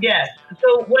 Yes. Yes.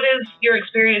 So what has your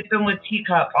experience been with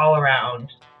Teacup all around?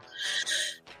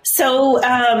 So,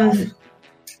 to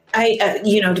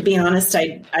be honest,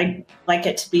 I'd like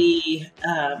it to be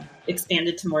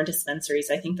expanded to more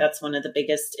dispensaries. I think that's one of the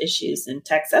biggest issues in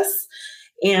Texas.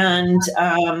 And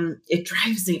it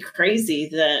drives me crazy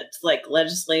that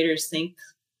legislators think,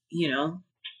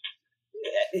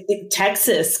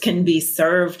 Texas can be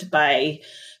served by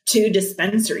 2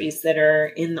 dispensaries that are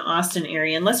in the Austin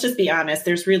area. And let's just be honest,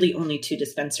 there's really only 2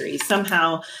 dispensaries.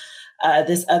 Somehow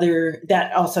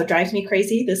that also drives me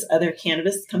crazy. This other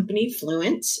cannabis company,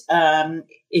 Fluent,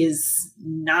 is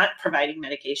not providing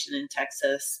medication in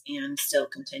Texas and still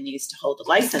continues to hold a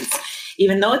license,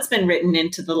 even though it's been written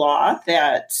into the law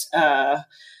that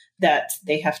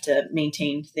they have to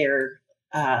maintain their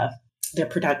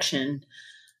production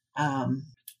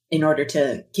in order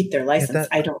to keep their license.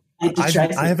 I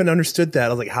haven't understood that. I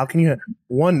was like, how can you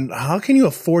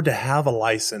afford to have a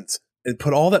license and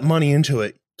put all that money into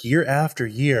it year after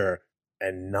year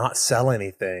and not sell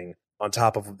anything on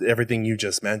top of everything you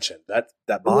just mentioned? That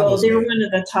boggles me. Well, they're one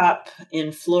of the top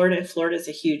in Florida. Florida's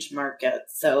a huge market.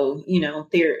 So,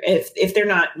 if they're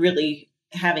not really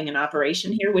having an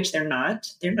operation here, which they're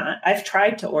not. I've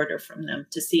tried to order from them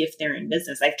to see if they're in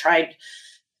business. I've tried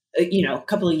a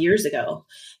couple of years ago.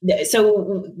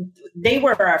 So they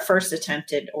were our first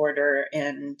attempted order.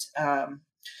 And,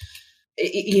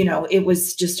 it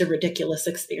was just a ridiculous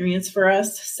experience for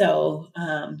us. So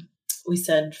we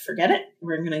said, forget it.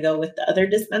 We're going to go with the other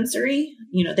dispensary.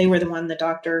 They were the one the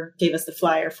doctor gave us the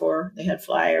flyer for. They had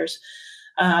flyers.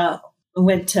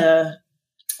 Went to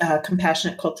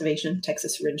Compassionate Cultivation,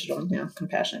 Texas Original, now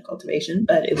Compassionate Cultivation,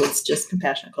 but it was just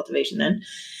Compassionate Cultivation then.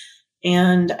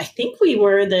 And I think we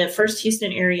were the first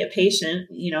Houston area patient.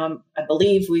 I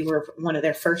believe we were one of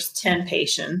their first 10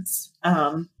 patients.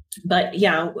 That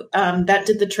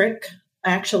did the trick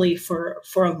actually for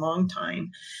a long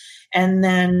time. And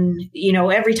then,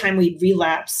 every time we'd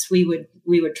relapse, we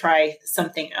would try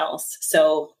something else.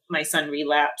 So my son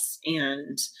relapsed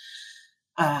and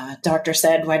doctor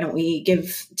said, why don't we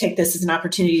take this as an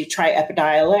opportunity to try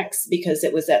Epidiolex, because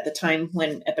it was at the time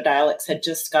when Epidiolex had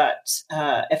just got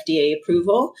FDA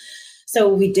approval. So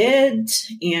we did,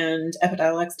 and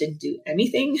Epidiolex didn't do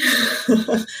anything.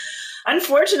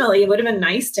 Unfortunately, it would have been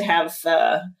nice to have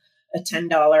a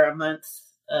 $10 a month,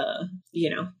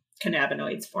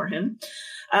 cannabinoids for him.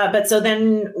 But so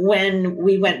then when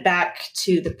we went back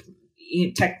to the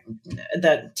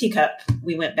teacup,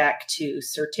 we went back to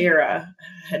Certara,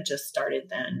 had just started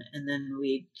then. And then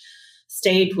we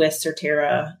stayed with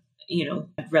Certara,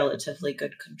 had relatively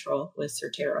good control with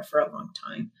Certara for a long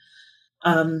time.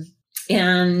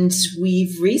 And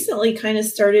we've recently kind of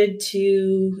started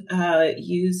to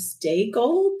use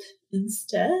Daygold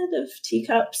instead of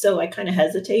Teacup. So I kind of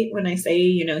hesitate when I say,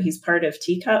 he's part of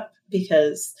Teacup,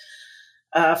 because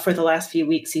for the last few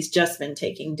weeks, he's just been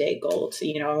taking Daygold.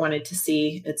 I wanted to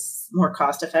see it's more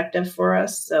cost effective for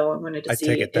us. So I wanted to see. I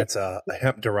take it that's a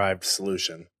hemp derived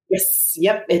solution. Yes.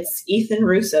 Yep. It's Ethan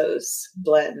Russo's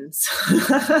blends.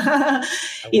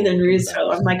 Ethan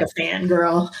Russo. I'm like a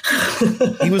fangirl.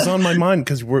 He was on my mind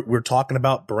because we're talking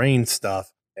about brain stuff.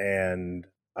 And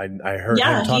I heard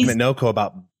him talking at NOCO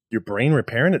about your brain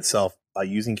repairing itself by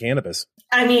using cannabis.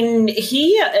 I mean,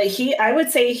 I would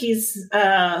say he's,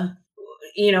 top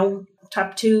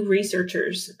 2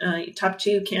 researchers, top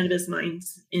 2 cannabis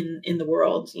minds in the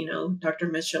world, Dr.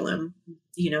 Michelin,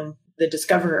 the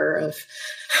discoverer of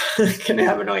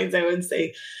cannabinoids, I would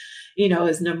say,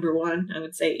 is number 1. I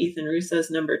would say Ethan Russo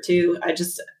is number 2. I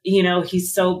just,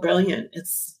 he's so brilliant.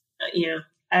 It's,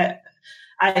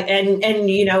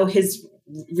 his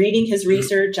reading his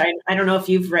research. I don't know if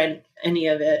you've read any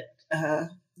of it,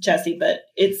 Jesse, but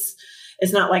it's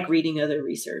not like reading other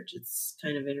research. It's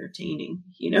kind of entertaining,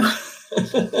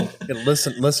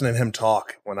 Listening to him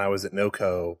talk when I was at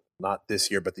NOCO, not this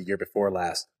year, but the year before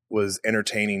last, was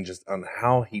entertaining just on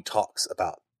how he talks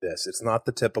about this. It's not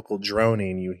the typical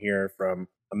droning you hear from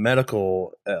a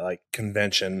medical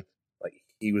convention. Like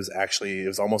it was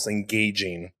almost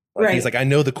engaging. Right. He's like, I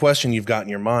know the question you've got in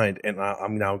your mind, and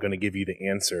I'm now going to give you the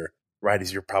answer right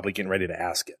as you're probably getting ready to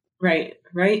ask it. Right.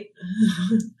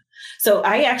 So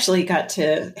I actually got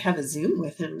to have a Zoom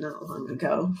with him not long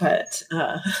ago, but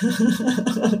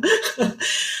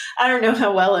I don't know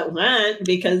how well it went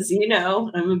because,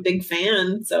 I'm a big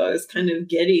fan. So I was kind of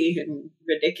giddy and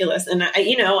ridiculous. And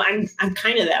I'm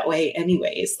kind of that way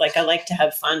anyways. Like I like to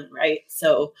have fun. Right.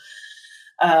 So,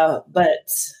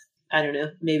 but I don't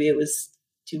know, maybe it was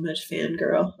too much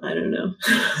fangirl. I don't know.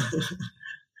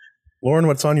 Lauren,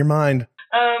 what's on your mind?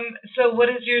 So what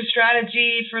is your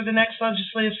strategy for the next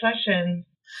legislative session?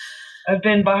 I've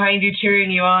been behind you,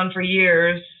 cheering you on for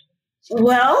years.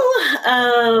 Well,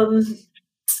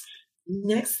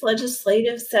 next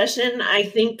legislative session, I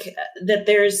think that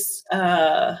there's,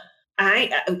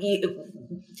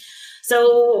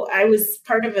 so I was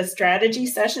part of a strategy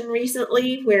session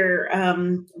recently where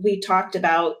we talked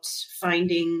about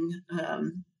finding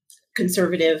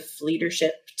conservative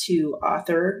leadership to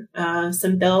author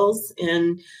some bills,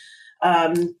 and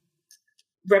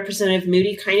Representative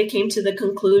Moody kind of came to the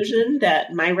conclusion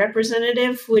that my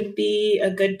representative would be a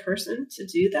good person to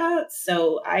do that.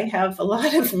 So I have a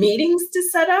lot of meetings to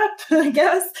set up, I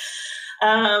guess.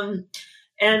 And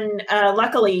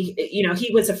luckily,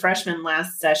 he was a freshman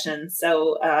last session.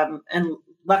 So, and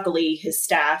luckily his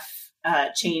staff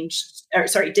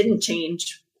didn't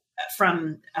change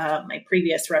from my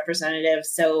previous representative.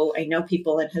 So I know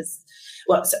people in his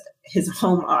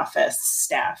home office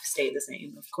staff stay the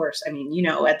same, of course. I mean,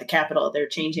 at the Capitol, they're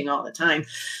changing all the time.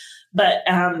 But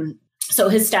so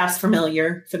his staff's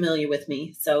familiar with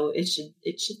me. So it should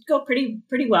go pretty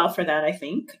well for that, I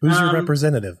think. Who's your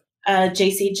representative?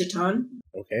 JC Jaton.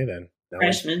 Okay, then.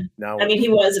 Freshman. He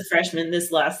was a freshman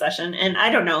this last session. And I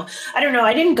don't know.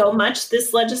 I didn't go much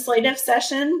this legislative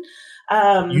session.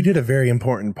 You did a very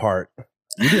important part.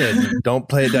 You did. Don't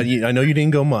play it down. I know you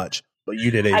didn't go much, but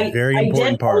you did a very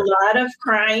important part. I did a lot of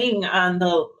crying on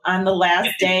the last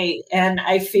day, and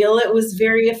I feel it was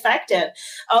very effective.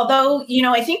 Although,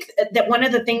 I think that one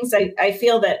of the things I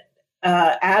feel that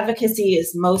advocacy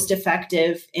is most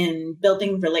effective in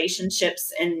building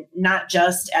relationships, and not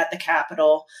just at the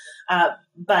Capitol.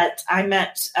 But I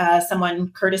met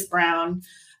someone, Curtis Brown.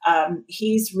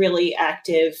 He's really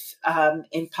active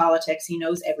in politics. He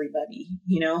knows everybody,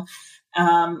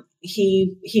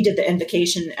 he did the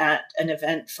invocation at an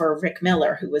event for Rick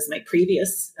Miller, who was my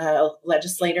previous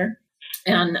legislator.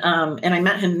 And I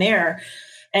met him there,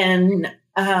 and,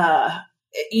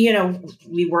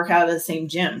 we work out of the same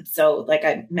gym. So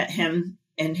I met him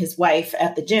and his wife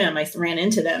at the gym. I ran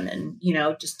into them and,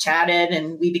 just chatted,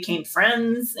 and we became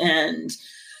friends. And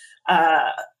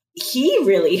he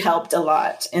really helped a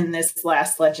lot in this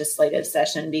last legislative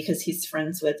session because he's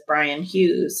friends with Brian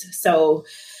Hughes. So,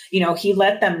 he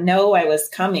let them know I was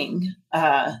coming,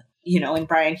 in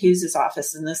Brian Hughes's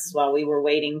office. And this is while we were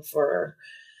waiting for,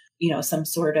 some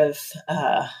sort of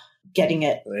getting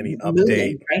it. Any moving,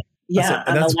 update. right? Yeah,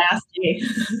 on the last day.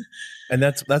 And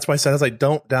that's why I said, I was like,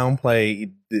 don't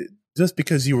downplay just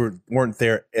because you weren't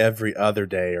there every other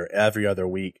day or every other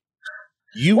week.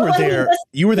 You were there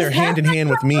hand in hand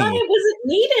with me. It wasn't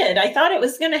needed. I thought it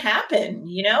was going to happen.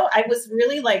 I was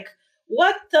really like,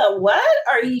 what?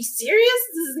 Are you serious?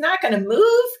 This is not going to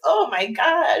move. Oh my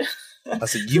God. I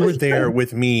said, you were there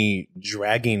with me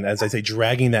dragging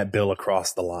that bill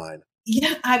across the line.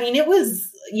 Yeah. I mean, it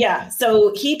was, yeah.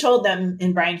 So he told them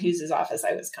in Brian Hughes's office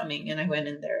I was coming, and I went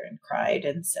in there and cried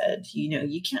and said,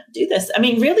 you can't do this. I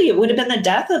mean, really, it would have been the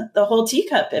death of the whole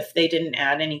teacup if they didn't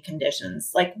add any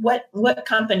conditions. Like what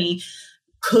company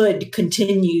could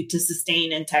continue to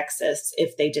sustain in Texas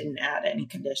if they didn't add any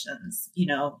conditions?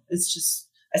 It's just,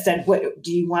 I said, what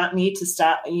do you want me to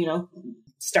start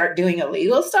doing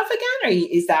illegal stuff again?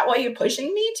 Is that what you're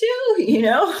pushing me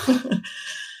to,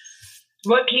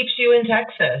 What keeps you in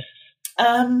Texas?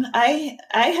 I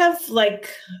have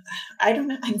I don't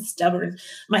know. I'm stubborn.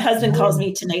 My husband calls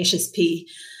me Tenacious P.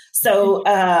 So,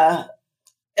 I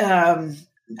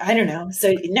don't know.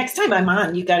 So next time I'm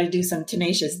on, you got to do some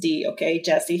Tenacious D. Okay,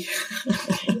 Jesse.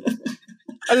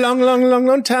 A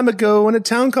long time ago in a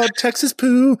town called Texas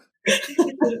Poo,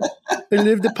 there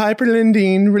lived a Piper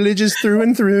Lindeen, religious through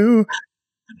and through.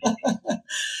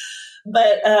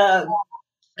 But, I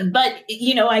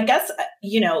guess,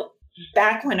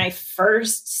 back when I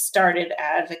first started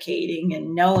advocating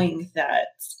and knowing that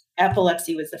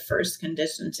epilepsy was the first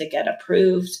condition to get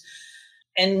approved,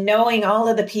 and knowing all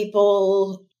of the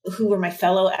people who were my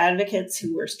fellow advocates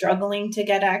who were struggling to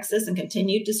get access and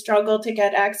continued to struggle to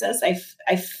get access,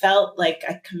 I felt like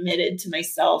I committed to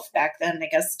myself back then, I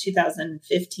guess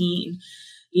 2015,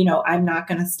 I'm not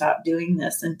going to stop doing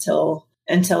this until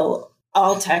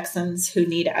all Texans who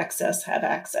need access have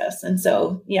access. And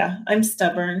so, yeah, I'm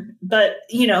stubborn, but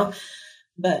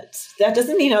that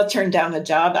doesn't mean I'll turn down a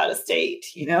job out of state,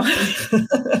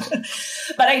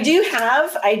 but I do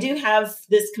have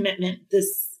this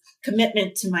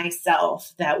commitment to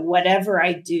myself that whatever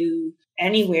I do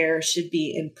anywhere should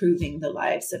be improving the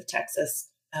lives of Texas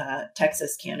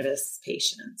cannabis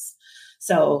patients.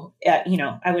 So,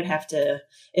 I would have to,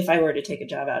 if I were to take a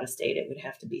job out of state, it would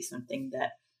have to be something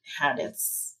that had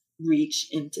its reach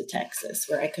into Texas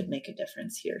where I could make a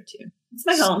difference here too. It's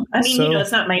my home. I mean,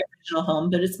 it's not my original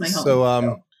home, but it's my home.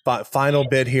 So, final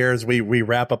bit here as we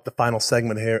wrap up the final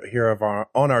segment here of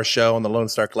our show on the Lone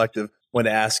Star Collective. I want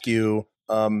to ask you,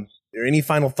 are there any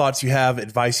final thoughts you have,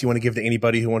 advice you want to give to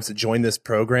anybody who wants to join this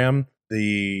program,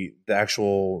 the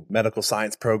actual medical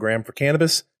science program for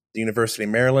cannabis, the University of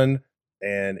Maryland,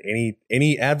 and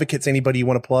any advocates, anybody you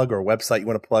want to plug or a website you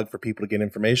want to plug for people to get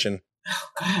information? Oh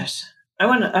gosh, I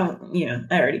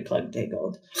already plugged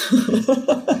Daygold,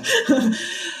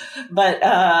 but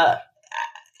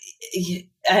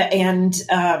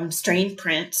Strain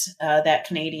Print, that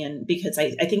Canadian, because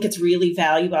I think it's really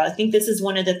valuable. I think this is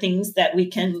one of the things that we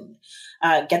can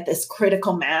get this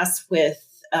critical mass with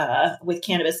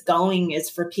cannabis going,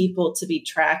 is for people to be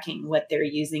tracking what they're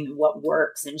using and what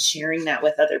works and sharing that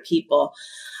with other people.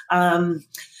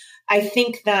 I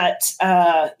think that,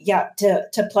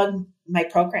 to plug my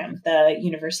program, the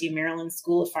University of Maryland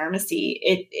School of Pharmacy,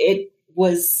 it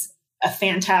was a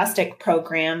fantastic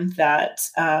program that,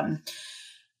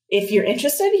 if you're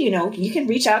interested, you can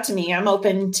reach out to me. I'm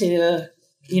open to,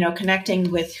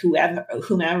 connecting with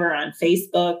whomever on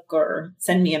Facebook, or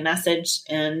send me a message,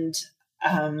 and,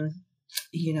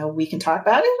 we can talk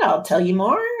about it. I'll tell you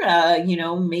more,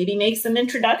 maybe make some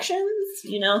introductions,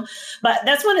 but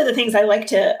that's one of the things I like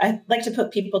to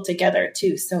put people together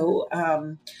too. So,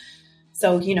 I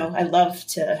love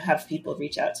to have people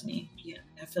reach out to me. Yeah.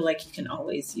 I feel like you can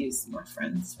always use more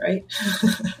friends, right?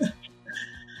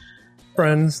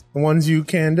 Friends, the ones you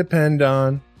can depend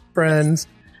on. Friends.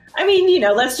 I mean,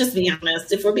 let's just be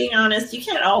honest. If we're being honest, you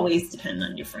can't always depend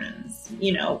on your friends,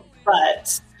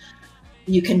 but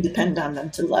you can depend on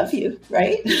them to love you,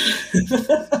 right?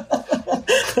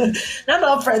 Not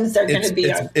all friends are going to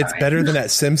be our It's better than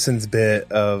that Simpsons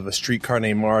bit of A Streetcar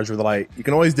Named Marge, where they're like, you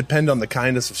can always depend on the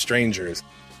kindness of strangers,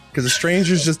 because a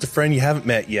stranger is just a friend you haven't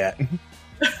met yet.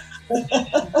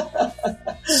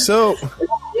 So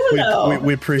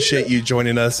we appreciate you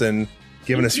joining us and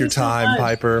giving us your time,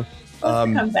 Piper.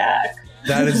 Come back.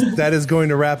 That is going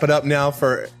to wrap it up now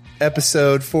for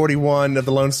episode 41 of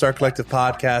the Lone Star Collective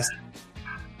podcast.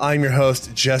 I'm your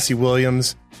host, Jesse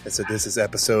Williams. And so this is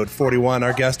episode 41.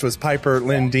 Our guest was Piper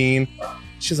Lynn Dean.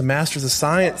 She's a master's of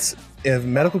science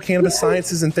in medical cannabis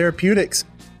sciences and therapeutics.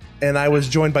 And I was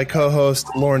joined by co-host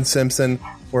Lauren Simpson.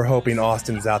 We're hoping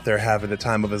Austin's out there having the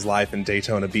time of his life in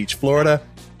Daytona Beach, Florida.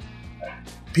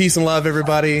 Peace and love,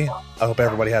 everybody. I hope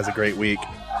everybody has a great week.